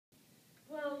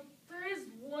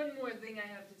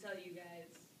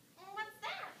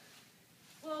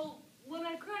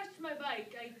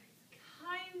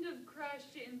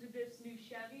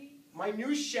My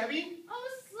new Chevy? Oh,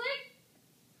 Slick,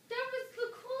 that was the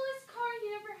coolest car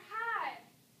you ever had.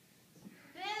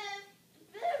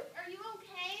 Viv, are you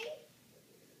okay?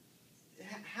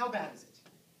 How bad is it?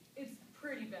 It's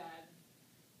pretty bad.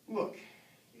 Look,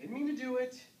 you didn't mean to do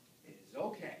it. It is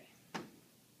okay.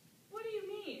 What do you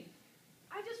mean?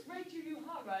 I just wrecked your new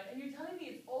hot rod and you're telling me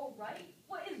it's all right?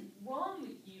 What is wrong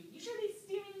with you? You should be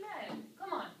steaming mad.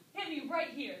 Come on, hit me right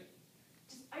here.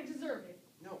 I deserve it.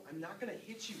 No, I'm not going to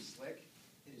hit you, Slick.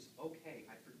 It is okay.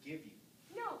 I forgive you.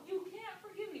 No, you can't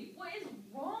forgive me. What is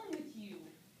wrong with you?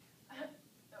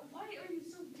 Why are you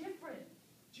so different?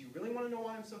 Do you really want to know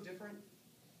why I'm so different?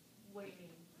 What do you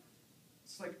mean?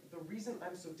 It's like, the reason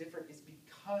I'm so different is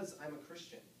because I'm a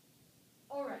Christian.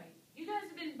 Alright, you guys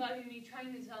have been bugging me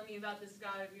trying to tell me about this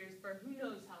God of yours for who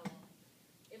knows how long.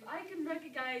 If I can wreck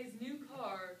a guy's new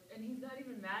car and he's not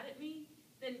even mad at me,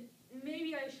 then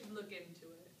maybe I should look into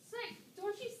it. Slick,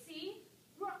 don't you see?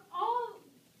 We're all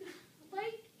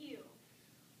like you.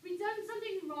 We've done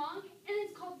something wrong, and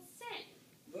it's called sin.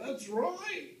 That's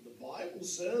right. The Bible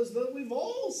says that we've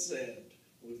all sinned.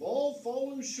 We've all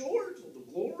fallen short of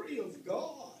the glory of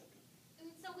God.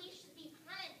 And so we should be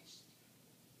punished.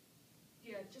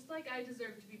 Yeah, just like I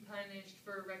deserve to be punished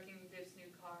for wrecking this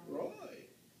new car. Right.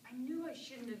 I knew I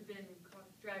shouldn't have been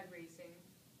drag racing.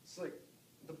 It's like,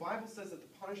 the Bible says that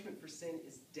the punishment for sin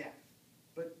is death.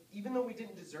 But even though we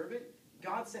didn't deserve it,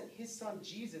 God sent his son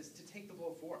Jesus to take the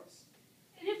blow for us.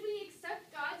 And if we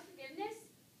accept God's forgiveness,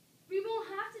 we won't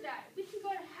have to die. We can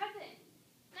go to heaven.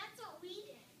 That's what we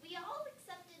did. We all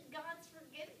accepted God's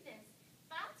forgiveness.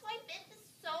 That's why Viv is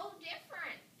so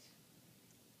different.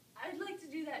 I'd like to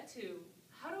do that too.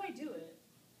 How do I do it?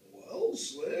 Well,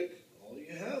 Slick, all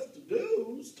you have to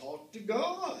do is talk to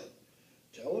God.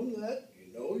 Tell him that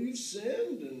you know you've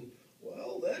sinned and,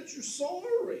 well, that you're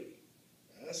sorry.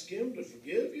 Ask him to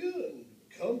forgive you and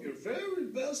become your very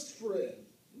best friend.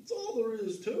 That's all there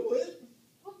is to it.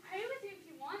 We'll pray with you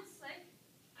if you want, Slick.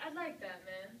 I'd like that,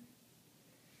 man.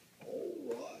 All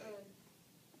right.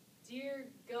 Dear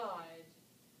God,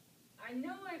 I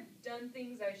know I've done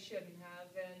things I shouldn't have,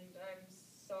 and I'm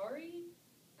sorry.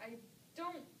 I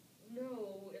don't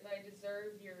know if I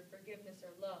deserve your forgiveness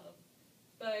or love,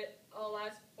 but I'll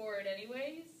ask for it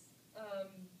anyways.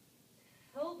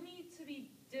 Help me to be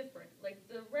different, like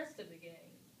the rest of the gang.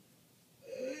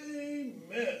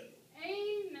 Amen.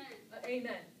 Amen.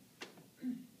 Amen.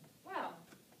 Wow,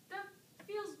 that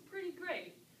feels pretty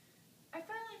great. I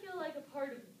finally feel like a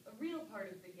real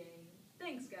part of the gang.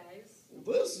 Thanks, guys.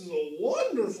 Well, this is a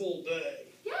wonderful day.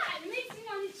 Yeah, it makes me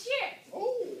want to cheer.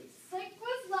 Oh. Slick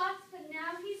was lost, but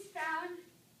now he's found.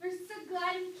 We're so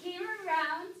glad he came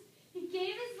around. He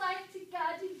gave his life to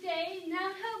God today, and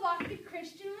now he'll walk the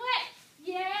Christian way.